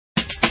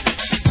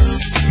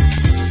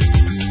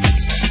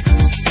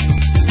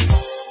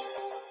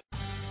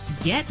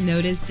Get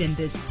noticed in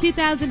this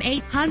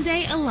 2008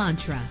 Hyundai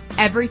Elantra.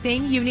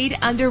 Everything you need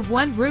under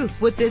one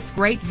roof with this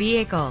great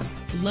vehicle.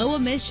 Low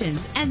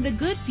emissions and the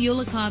good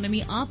fuel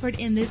economy offered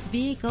in this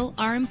vehicle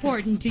are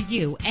important to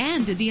you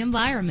and to the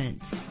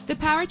environment. The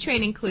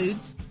powertrain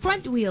includes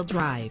front-wheel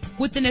drive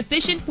with an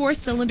efficient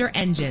 4-cylinder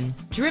engine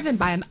driven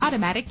by an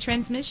automatic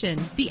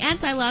transmission. The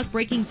anti-lock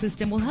braking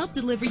system will help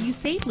deliver you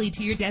safely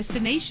to your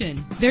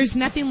destination. There's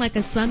nothing like a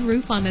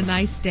sunroof on a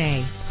nice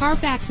day.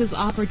 Carfax is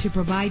offered to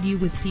provide you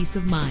with peace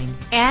of mind.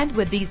 And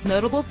with these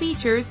notable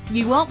features,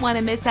 you won't want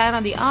to miss out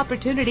on the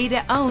opportunity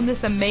to own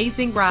this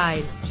amazing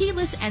ride.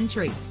 Keyless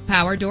entry,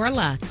 power door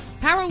locks,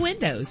 power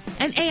windows,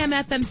 an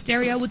AM/FM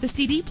stereo with a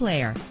CD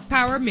player,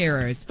 power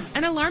mirrors,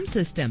 an alarm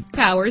system,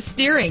 power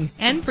steering.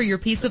 And for your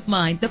peace of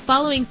mind, the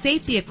following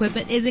safety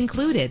equipment is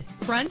included: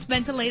 front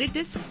ventilated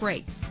disc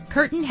brakes,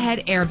 curtain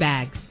head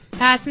airbags,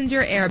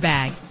 passenger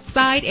airbag,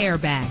 side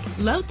airbag,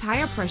 low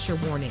tire pressure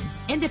warning,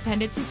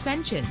 independent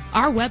suspension.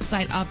 Our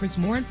website offers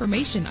more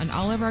information on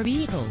all of our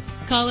vehicles.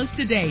 Call us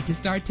today to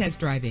start test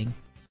driving.